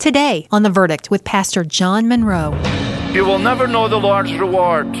Today on The Verdict with Pastor John Munro. You will never know the Lord's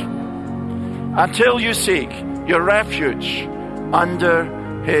reward until you seek your refuge under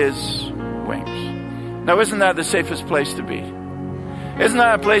His wings. Now, isn't that the safest place to be? Isn't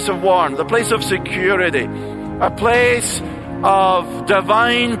that a place of warmth, a place of security, a place of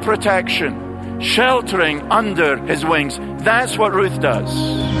divine protection, sheltering under His wings? That's what Ruth does.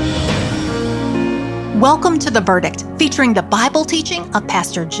 Welcome to The Verdict, featuring the Bible teaching of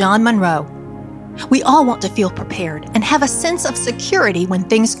Pastor John Munro. We all want to feel prepared and have a sense of security when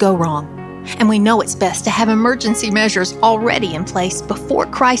things go wrong. And we know it's best to have emergency measures already in place before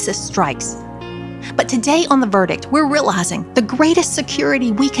crisis strikes. But today on The Verdict, we're realizing the greatest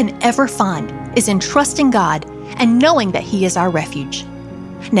security we can ever find is in trusting God and knowing that He is our refuge.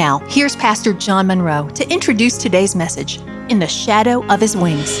 Now, here's Pastor John Munro to introduce today's message, In the Shadow of His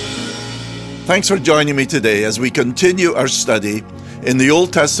Wings. Thanks for joining me today as we continue our study in the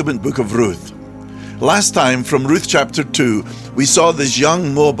Old Testament book of Ruth. Last time, from Ruth chapter 2, we saw this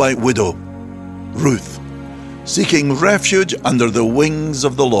young Moabite widow, Ruth, seeking refuge under the wings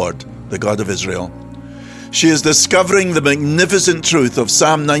of the Lord, the God of Israel. She is discovering the magnificent truth of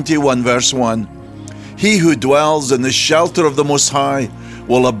Psalm 91 verse 1. He who dwells in the shelter of the Most High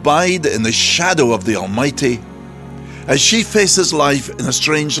will abide in the shadow of the Almighty. As she faces life in a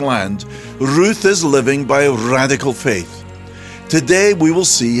strange land, Ruth is living by a radical faith. Today we will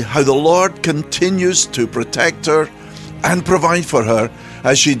see how the Lord continues to protect her and provide for her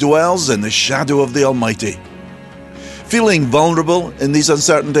as she dwells in the shadow of the Almighty. Feeling vulnerable in these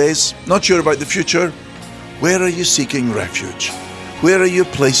uncertain days, not sure about the future? Where are you seeking refuge? Where are you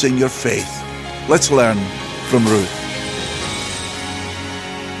placing your faith? Let's learn from Ruth.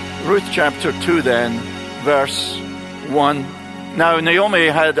 Ruth chapter 2 then, verse 1. Now Naomi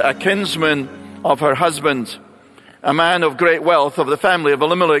had a kinsman of her husband, a man of great wealth of the family of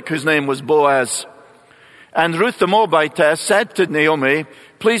Elimelech, whose name was Boaz. And Ruth the Moabitess said to Naomi,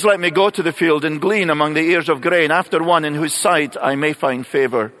 "Please let me go to the field and glean among the ears of grain after one in whose sight I may find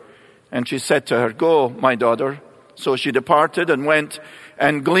favor." And she said to her, "Go, my daughter." So she departed and went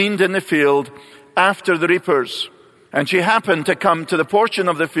and gleaned in the field after the reapers. And she happened to come to the portion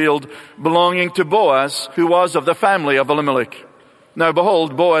of the field belonging to Boaz, who was of the family of Elimelech. Now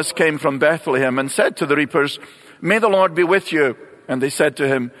behold, Boaz came from Bethlehem and said to the reapers, "May the Lord be with you." And they said to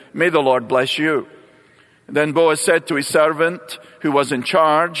him, "May the Lord bless you." Then Boaz said to his servant, who was in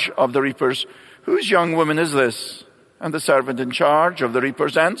charge of the reapers, "Whose young woman is this?" And the servant in charge of the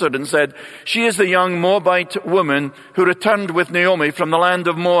reapers answered and said, "She is the young Moabite woman who returned with Naomi from the land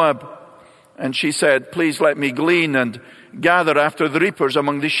of Moab." And she said, "Please let me glean and gather after the reapers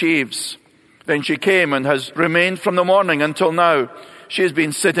among the sheaves." Then she came and has remained from the morning until now. She has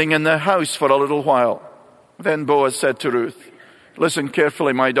been sitting in the house for a little while. Then Boaz said to Ruth, "Listen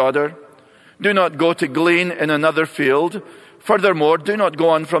carefully, my daughter. Do not go to glean in another field. Furthermore, do not go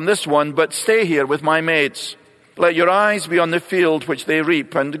on from this one, but stay here with my maids. Let your eyes be on the field which they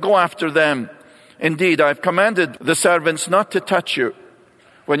reap, and go after them. Indeed, I have commanded the servants not to touch you.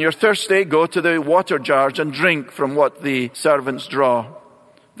 When you're thirsty, go to the water jars and drink from what the servants draw."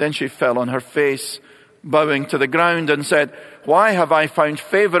 Then she fell on her face, bowing to the ground, and said, "Why have I found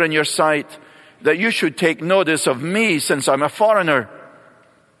favor in your sight, that you should take notice of me, since I'm a foreigner?"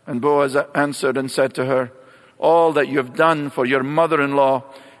 And Boaz answered and said to her, "All that you have done for your mother-in-law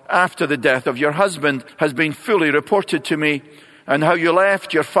after the death of your husband has been fully reported to me, and how you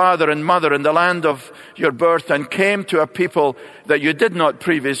left your father and mother in the land of your birth and came to a people that you did not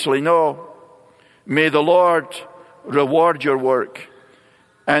previously know. May the Lord reward your work,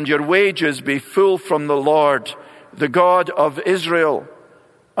 and your wages be full from the Lord, the God of Israel,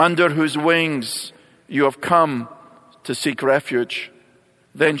 under whose wings you have come to seek refuge."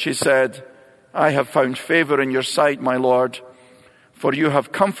 Then she said, "I have found favor in your sight, my Lord, for you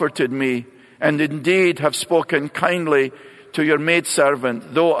have comforted me, and indeed have spoken kindly to your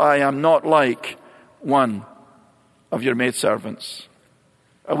maidservant, though I am not like one of your maidservants."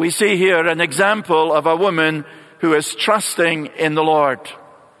 We see here an example of a woman who is trusting in the Lord.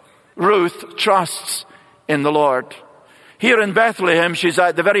 Ruth trusts in the Lord. Here in Bethlehem, she's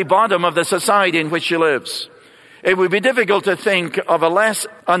at the very bottom of the society in which she lives. It would be difficult to think of a less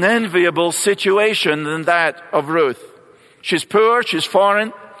unenviable situation than that of Ruth. She's poor, she's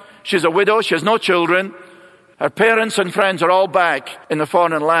foreign, she's a widow, she has no children. Her parents and friends are all back in the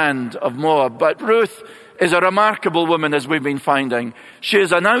foreign land of Moab. But Ruth is a remarkable woman, as we've been finding. She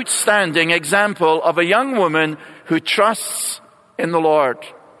is an outstanding example of a young woman who trusts in the Lord.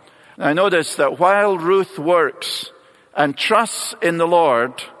 I notice that while Ruth works and trusts in the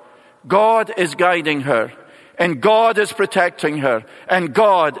Lord, God is guiding her. And God is protecting her. And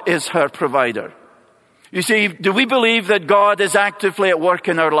God is her provider. You see, do we believe that God is actively at work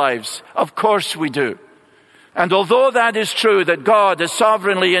in our lives? Of course we do. And although that is true, that God is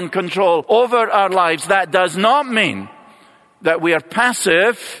sovereignly in control over our lives, that does not mean that we are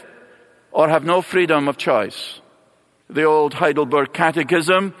passive or have no freedom of choice. The old Heidelberg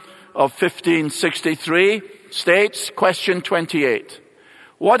Catechism of 1563 states, question 28,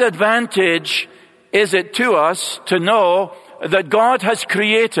 what advantage is it to us to know that God has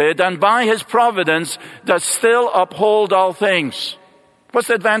created and by his providence does still uphold all things? What's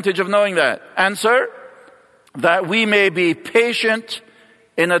the advantage of knowing that? Answer, that we may be patient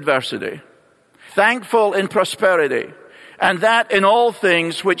in adversity, thankful in prosperity, and that in all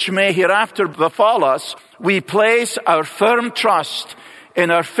things which may hereafter befall us, we place our firm trust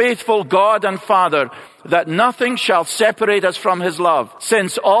in our faithful God and Father, that nothing shall separate us from his love,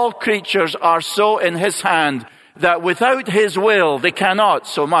 since all creatures are so in his hand, that without his will they cannot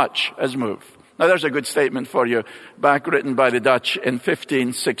so much as move. Now there's a good statement for you, back written by the Dutch in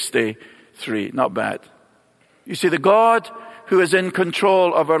 1563. Not bad. You see, the God who is in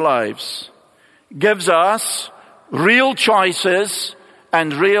control of our lives gives us real choices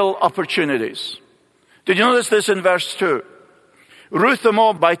and real opportunities. Did you notice this in verse 2? Ruth the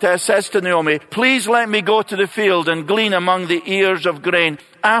Moabitess says to Naomi, please let me go to the field and glean among the ears of grain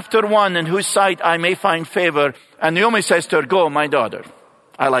after one in whose sight I may find favor. And Naomi says to her, go, my daughter.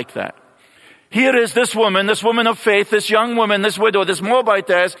 I like that. Here is this woman of faith, this young woman, this widow, this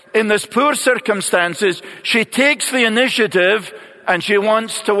Moabitess, in this poor circumstances. She takes the initiative and she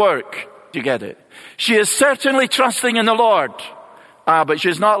wants to work. Do you get it? She is certainly trusting in the Lord, but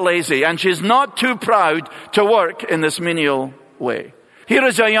she's not lazy and she's not too proud to work in this menial way. Here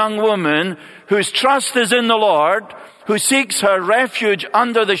is a young woman whose trust is in the Lord, who seeks her refuge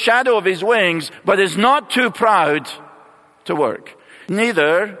under the shadow of his wings, but is not too proud to work.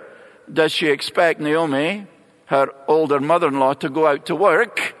 Neither does she expect Naomi, her older mother-in-law, to go out to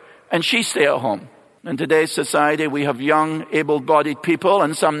work and she stay at home. In today's society, we have young, able-bodied people,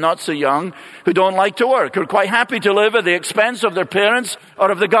 and some not so young, who don't like to work, who are quite happy to live at the expense of their parents or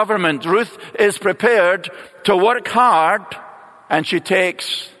of the government. Ruth is prepared to work hard, and she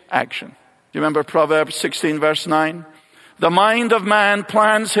takes action. Do you remember Proverbs 16, verse 9? The mind of man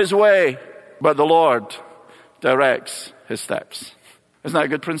plans his way, but the Lord directs his steps. Isn't that a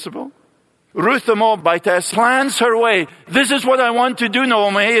good principle? Ruth the Moabitess plans her way. This is what I want to do,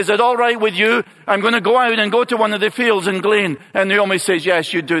 Naomi. Is it all right with you? I'm going to go out and go to one of the fields and glean. And Naomi says,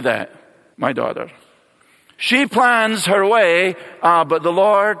 yes, you do that, my daughter. She plans her way, but the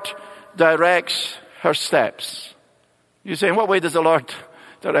Lord directs her steps. You say, in what way does the Lord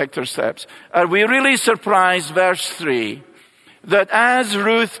direct her steps? Are we really surprised, verse 3, that as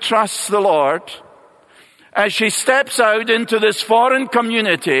Ruth trusts the Lord, as she steps out into this foreign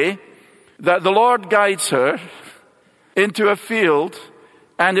community, that the Lord guides her into a field,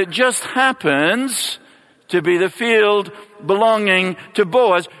 and it just happens to be the field belonging to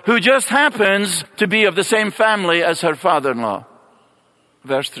Boaz, who just happens to be of the same family as her father-in-law.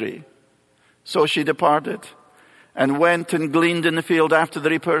 Verse 3. So she departed and went and gleaned in the field after the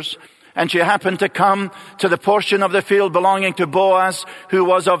reapers. And she happened to come to the portion of the field belonging to Boaz, who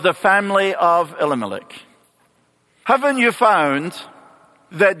was of the family of Elimelech. Haven't you found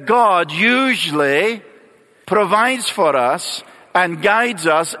that God usually provides for us and guides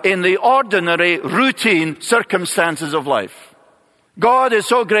us in the ordinary, routine circumstances of life? God is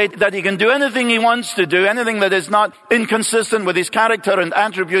so great that he can do anything he wants to do, anything that is not inconsistent with his character and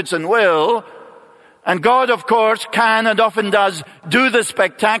attributes and will. And God, of course, can and often does do the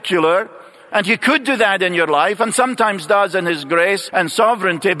spectacular. And he could do that in your life, and sometimes does in his grace and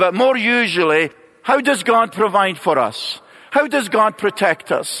sovereignty. But more usually, how does God provide for us? How does God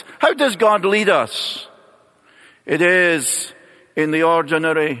protect us? How does God lead us? It is in the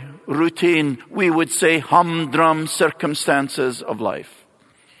ordinary, routine, we would say humdrum circumstances of life.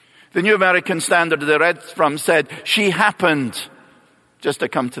 The New American Standard that I read from said, she happened just to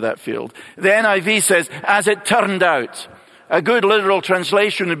come to that field. The NIV says, as it turned out. A good literal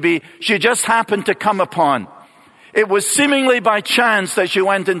translation would be, she just happened to come upon. It was seemingly by chance that she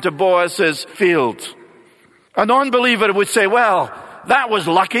went into Boaz's field. A non-believer would say, well, that was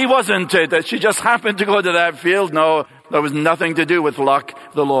lucky, wasn't it? That she just happened to go to that field. No, there was nothing to do with luck.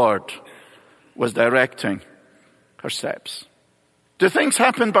 The Lord was directing her steps. Do things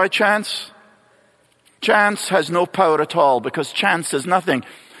happen by chance? Chance has no power at all, because chance is nothing.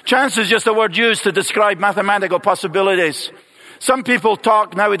 Chance is just a word used to describe mathematical possibilities. Some people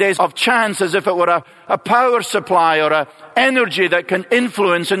talk nowadays of chance as if it were a power supply or a energy that can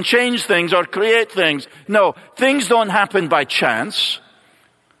influence and change things or create things. No, things don't happen by chance.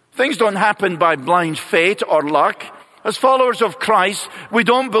 Things don't happen by blind fate or luck. As followers of Christ, we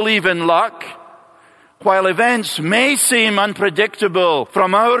don't believe in luck. While events may seem unpredictable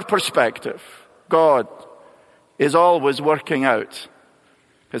from our perspective, God is always working out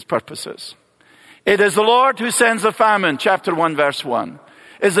his purposes. It is the Lord who sends the famine, chapter 1, verse 1.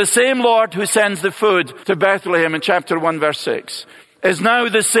 Is the same Lord who sends the food to Bethlehem in chapter 1, verse 6. Is now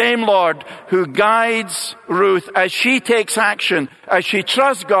the same Lord who guides Ruth as she takes action, as she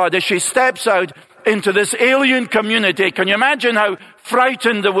trusts God, as she steps out into this alien community. Can you imagine how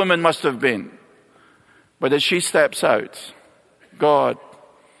frightened the woman must have been? But as she steps out, God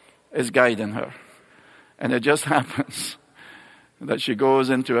is guiding her. And it just happens that she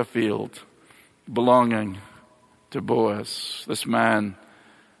goes into a field belonging to Boaz, this man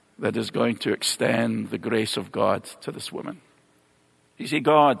that is going to extend the grace of God to this woman. You see,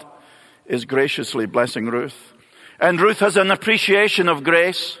 God is graciously blessing Ruth. And Ruth has an appreciation of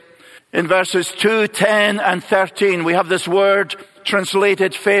grace. In verses 2, 10, and 13, we have this word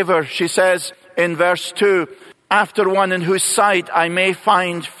translated favor. She says in verse 2, after one in whose sight I may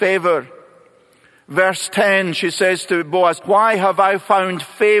find favor. Verse 10, she says to Boaz, why have I found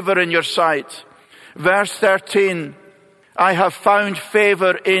favor in your sight? Verse 13, I have found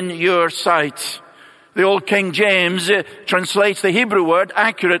favor in your sight. The old King James translates the Hebrew word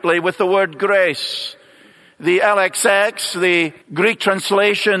accurately with the word grace. The LXX, the Greek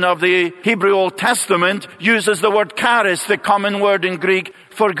translation of the Hebrew Old Testament, uses the word charis, the common word in Greek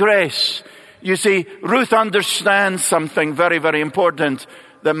for grace. You see, Ruth understands something very, very important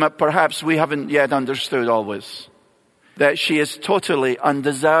that perhaps we haven't yet understood always. That she is totally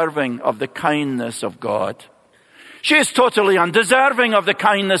undeserving of the kindness of God. She is totally undeserving of the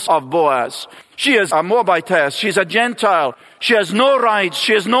kindness of Boaz. She is a Moabitess. She's a Gentile. She has no rights.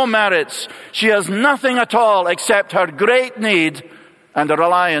 She has no merits. She has nothing at all except her great need and a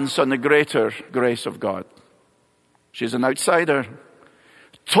reliance on the greater grace of God. She's an outsider,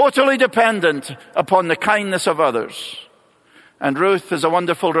 totally dependent upon the kindness of others. And Ruth is a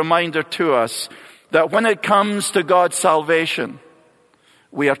wonderful reminder to us that when it comes to God's salvation,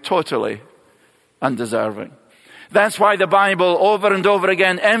 we are totally undeserving. That's why the Bible over and over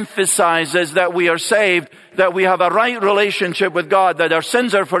again emphasizes that we are saved, that we have a right relationship with God, that our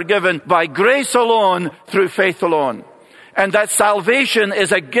sins are forgiven by grace alone, through faith alone. And that salvation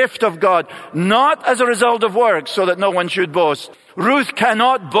is a gift of God, not as a result of works, so that no one should boast. Ruth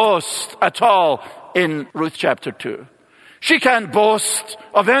cannot boast at all in Ruth chapter 2. She can't boast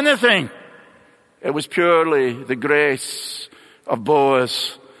of anything. It was purely the grace of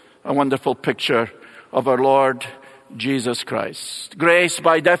Boaz, a wonderful picture of our Lord Jesus Christ. Grace,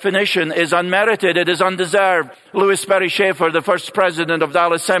 by definition, is unmerited. It is undeserved. Louis Sperry Schaeffer, the first president of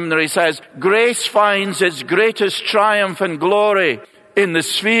Dallas Seminary, says, grace finds its greatest triumph and glory in the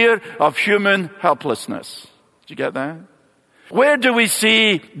sphere of human helplessness. Did you get that? Where do we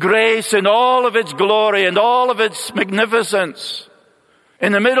see grace in all of its glory and all of its magnificence?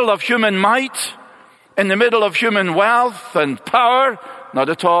 In the middle of human might? In the middle of human wealth and power? Not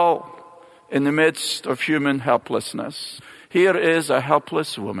at all. In the midst of human helplessness. Here is a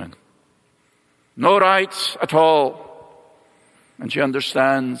helpless woman. No rights at all. And she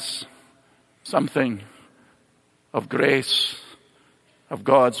understands something of grace, of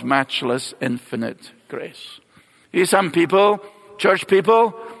God's matchless, infinite grace. Some people, church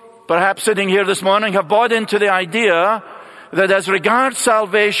people, perhaps sitting here this morning, have bought into the idea that as regards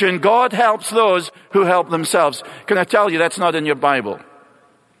salvation, God helps those who help themselves. Can I tell you, that's not in your Bible.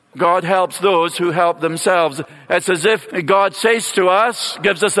 God helps those who help themselves. It's as if God says to us,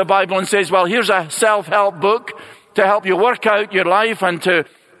 gives us the Bible and says, well, here's a self-help book to help you work out your life and to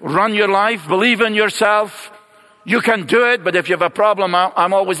run your life. Believe in yourself. You can do it, but if you have a problem,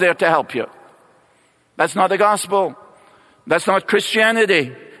 I'm always there to help you. That's not the gospel. That's not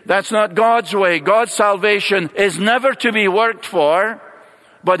Christianity. That's not God's way. God's salvation is never to be worked for,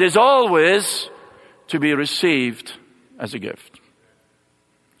 but is always to be received as a gift.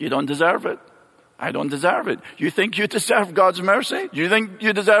 You don't deserve it. I don't deserve it. You think you deserve God's mercy? Do you think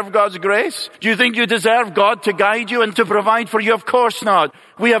you deserve God's grace? Do you think you deserve God to guide you and to provide for you? Of course not.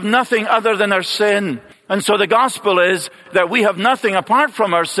 We have nothing other than our sin. And so the gospel is that we have nothing apart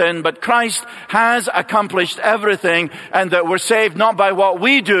from our sin, but Christ has accomplished everything, and that we're saved not by what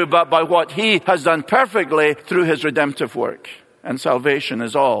we do, but by what He has done perfectly through His redemptive work. And salvation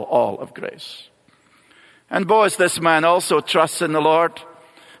is all of grace. And Boaz, this man, also trusts in the Lord.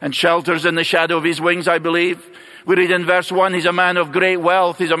 and shelters in the shadow of his wings, I believe. We read in verse 1, he's a man of great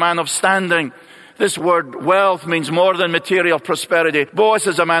wealth. He's a man of standing. This word wealth means more than material prosperity. Boaz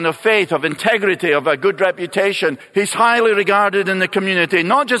is a man of faith, of integrity, of a good reputation. He's highly regarded in the community,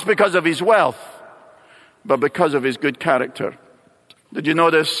 not just because of his wealth, but because of his good character. Did you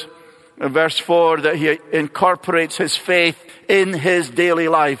notice in verse 4 that he incorporates his faith in his daily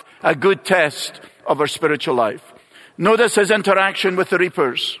life, a good test of our spiritual life? Notice his interaction with the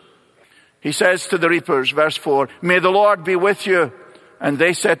reapers. He says to the reapers, verse 4, "May the Lord be with you." And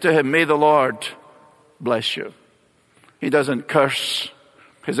they said to him, "May the Lord bless you." He doesn't curse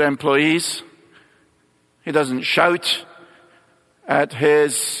his employees. He doesn't shout at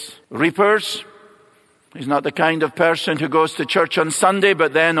his reapers. He's not the kind of person who goes to church on Sunday,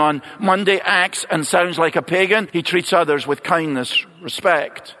 but then on Monday acts and sounds like a pagan. He treats others with kindness,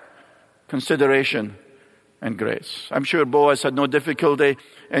 respect, consideration, and grace. I'm sure Boaz had no difficulty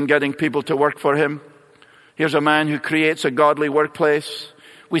in getting people to work for him. Here's a man who creates a godly workplace.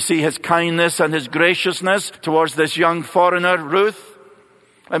 We see his kindness and his graciousness towards this young foreigner, Ruth.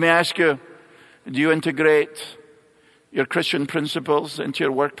 Let me ask you, do you integrate your Christian principles into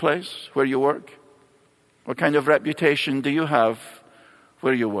your workplace, where you work? What kind of reputation do you have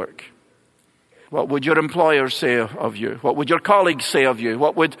where you work? What would your employers say of you? What would your colleagues say of you?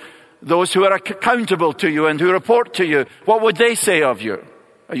 What would those who are accountable to you and who report to you, what would they say of you?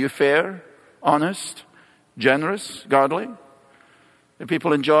 Are you fair, honest, generous, godly? Do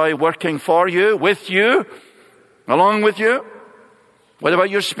people enjoy working for you, with you, along with you? What about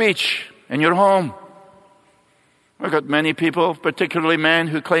your speech in your home? We've got many people, particularly men,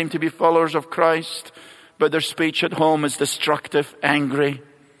 who claim to be followers of Christ, but their speech at home is destructive, angry.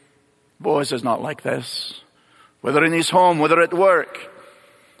 Boaz is not like this. Whether in his home, whether at work,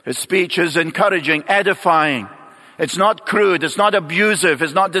 his speech is encouraging, edifying. It's not crude, it's not abusive,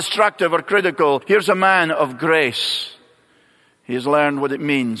 it's not destructive or critical. Here's a man of grace. He has learned what it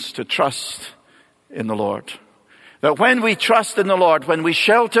means to trust in the Lord. That when we trust in the Lord, when we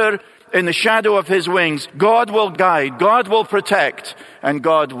shelter in the shadow of his wings, God will guide, God will protect, and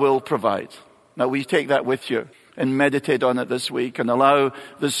God will provide. Now we take that with you and meditate on it this week and allow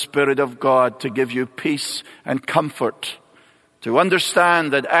the Spirit of God to give you peace and comfort, to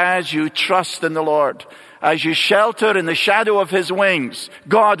understand that as you trust in the Lord, as you shelter in the shadow of his wings,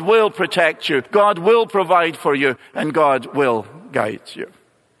 God will protect you, God will provide for you, and God will guide you.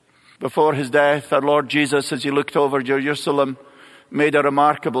 Before his death, our Lord Jesus, as he looked over Jerusalem, made a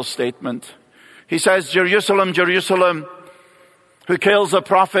remarkable statement. He says, "Jerusalem, Jerusalem, who kills the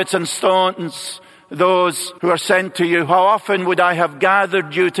prophets and stones those who are sent to you, how often would I have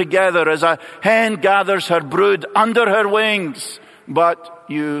gathered you together as a hen gathers her brood under her wings, but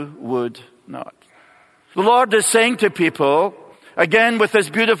you would not." The Lord is saying to people, again with this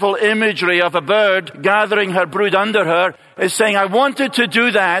beautiful imagery of a bird gathering her brood under her, is saying, I wanted to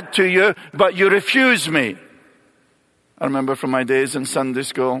do that to you, but you refuse me. I remember from my days in Sunday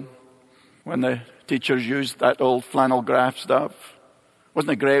school, when the teachers used that old flannel graph stuff.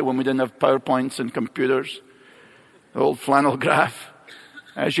 Wasn't it great when we didn't have PowerPoints and computers? The old flannel graph.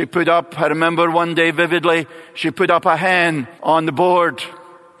 As she put up, I remember one day vividly, she put up a hen on the board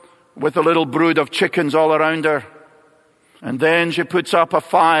with a little brood of chickens all around her. And then she puts up a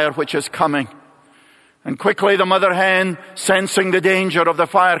fire which is coming. And quickly the mother hen, sensing the danger of the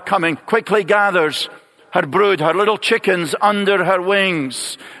fire coming, quickly gathers her brood, her little chickens under her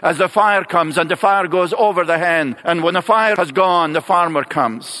wings as the fire comes, and the fire goes over the hen. And when the fire has gone, the farmer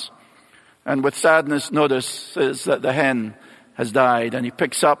comes. And with sadness notices that the hen has died, and he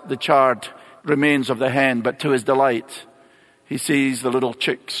picks up the charred remains of the hen, but to his delight, he sees the little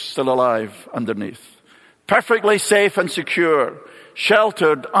chicks still alive underneath. Perfectly safe and secure,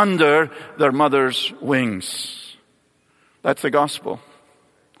 sheltered under their mother's wings. That's the gospel.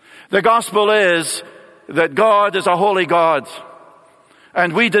 The gospel is that God is a holy God,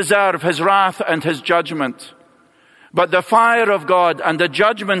 and we deserve his wrath and his judgment. But the fire of God and the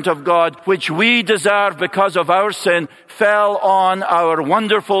judgment of God, which we deserve because of our sin, fell on our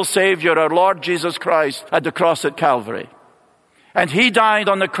wonderful Savior, our Lord Jesus Christ, at the cross at Calvary. And he died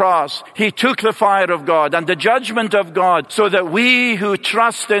on the cross. He took the fire of God and the judgment of God, so that we who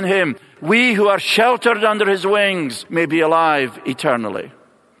trust in him, we who are sheltered under his wings, may be alive eternally.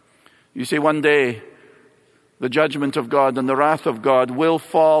 You see, one day, the judgment of God and the wrath of God will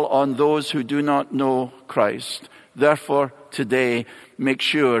fall on those who do not know Christ. Therefore, today, make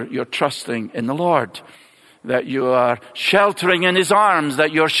sure you're trusting in the Lord. that you are sheltering in his arms,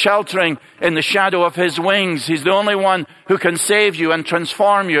 that you're sheltering in the shadow of his wings. He's the only one who can save you and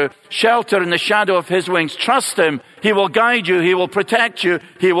transform you. Shelter in the shadow of his wings. Trust him. He will guide you. He will protect you.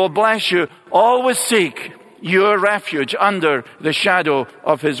 He will bless you. Always seek your refuge under the shadow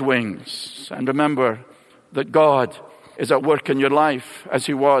of his wings. And remember that God is at work in your life as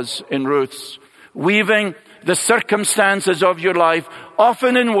he was in Ruth's, weaving the circumstances of your life,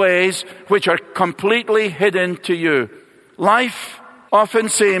 often in ways which are completely hidden to you. Life often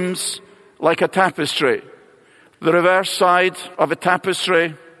seems like a tapestry. The reverse side of a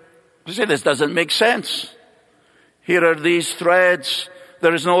tapestry, you say, this doesn't make sense. Here are these threads.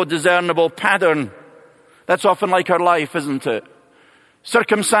 There is no discernible pattern. That's often like our life, isn't it?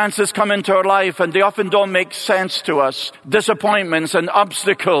 Circumstances come into our life and they often don't make sense to us. Disappointments and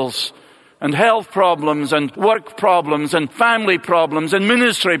obstacles and health problems and work problems and family problems and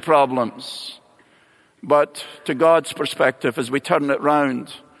ministry problems. But to God's perspective, as we turn it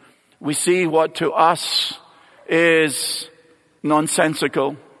round, we see what to us is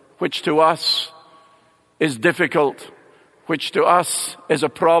nonsensical, which to us is difficult, which to us is a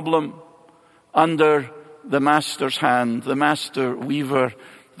problem, under the master's hand, the master weaver,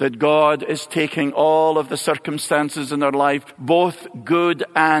 that God is taking all of the circumstances in our life, both good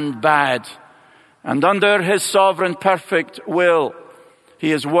and bad, and under his sovereign perfect will,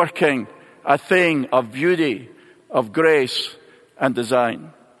 he is working a thing of beauty, of grace and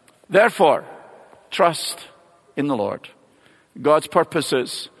design. Therefore, trust in the Lord. God's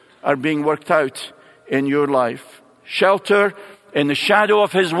purposes are being worked out in your life. Shelter in the shadow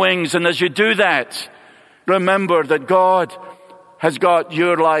of his wings, and as you do that, remember that God has got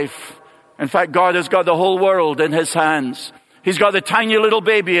your life. In fact, God has got the whole world in his hands. He's got the tiny little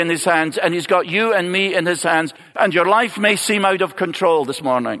baby in his hands, and he's got you and me in his hands. And your life may seem out of control this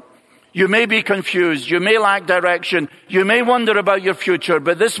morning. You may be confused. You may lack direction. You may wonder about your future.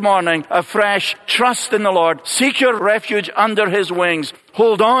 But this morning, afresh, trust in the Lord. Seek your refuge under his wings.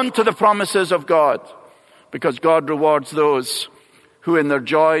 Hold on to the promises of God, because God rewards those who in their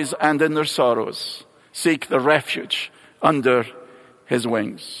joys and in their sorrows seek the refuge under his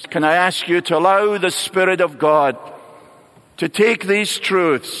wings. Can I ask you to allow the Spirit of God to take these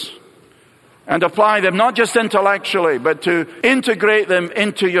truths and apply them, not just intellectually, but to integrate them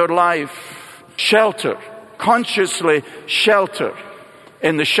into your life. Shelter, consciously shelter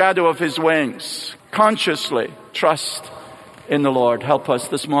in the shadow of his wings. Consciously trust in the Lord. Help us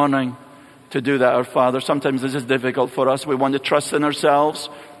this morning to do that, our Father. Sometimes this is difficult for us. We want to trust in ourselves.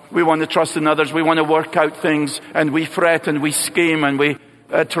 We want to trust in others. We want to work out things, and we fret and we scheme and we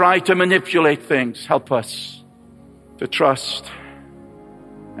try to manipulate things. Help us to trust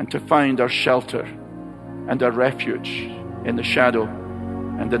and to find our shelter and our refuge in the shadow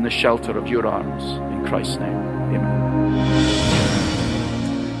and in the shelter of your arms. In Christ's name,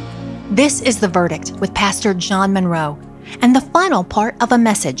 amen. This is The Verdict with Pastor John Munro, and the final part of a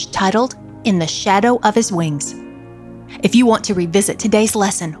message titled, In the Shadow of His Wings. If you want to revisit today's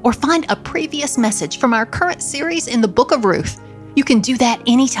lesson or find a previous message from our current series in the book of Ruth, you can do that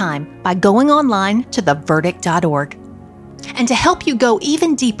anytime by going online to theverdict.org. And to help you go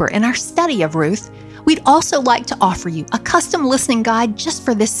even deeper in our study of Ruth, we'd also like to offer you a custom listening guide just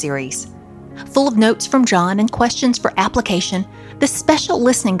for this series. Full of notes from John and questions for application, this special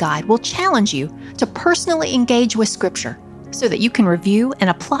listening guide will challenge you to personally engage with Scripture so that you can review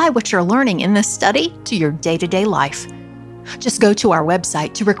and apply what you're learning in this study to your day-to-day life. Just go to our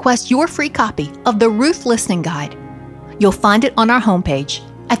website to request your free copy of the Ruth Listening Guide. You'll find it on our homepage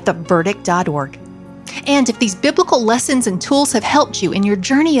at theverdict.org. And if these biblical lessons and tools have helped you in your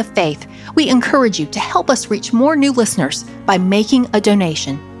journey of faith, we encourage you to help us reach more new listeners by making a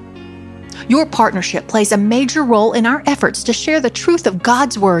donation. Your partnership plays a major role in our efforts to share the truth of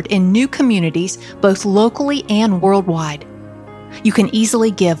God's Word in new communities, both locally and worldwide. You can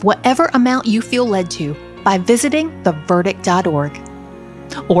easily give whatever amount you feel led to by visiting theverdict.org.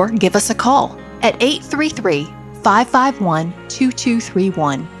 Or give us a call at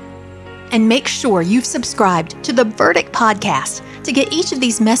 833-551-2231. And make sure you've subscribed to the Verdict podcast to get each of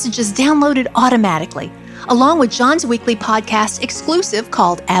these messages downloaded automatically, along with John's weekly podcast exclusive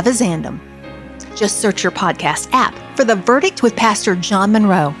called Avizandum. Just search your podcast app for The Verdict with Pastor John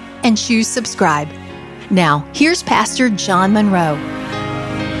Munro and choose subscribe. Now, here's Pastor John Munro.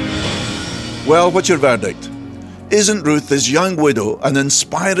 Well, what's your verdict? Isn't Ruth, this young widow, an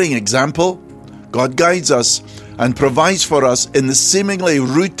inspiring example? God guides us and provides for us in the seemingly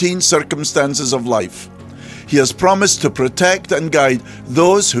routine circumstances of life. He has promised to protect and guide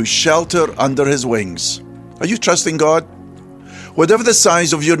those who shelter under his wings. Are you trusting God? Whatever the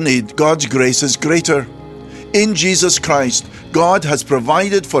size of your need, God's grace is greater. In Jesus Christ, God has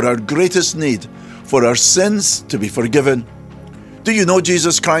provided for our greatest need, for our sins to be forgiven. Do you know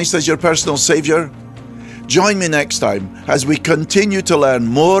Jesus Christ as your personal Savior? Join me next time as we continue to learn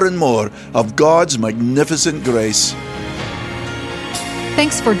more and more of God's magnificent grace.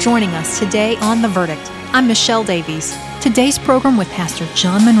 Thanks for joining us today on The Verdict. I'm Michelle Davies. Today's program with Pastor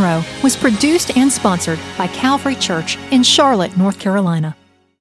John Munro was produced and sponsored by Calvary Church in Charlotte, North Carolina.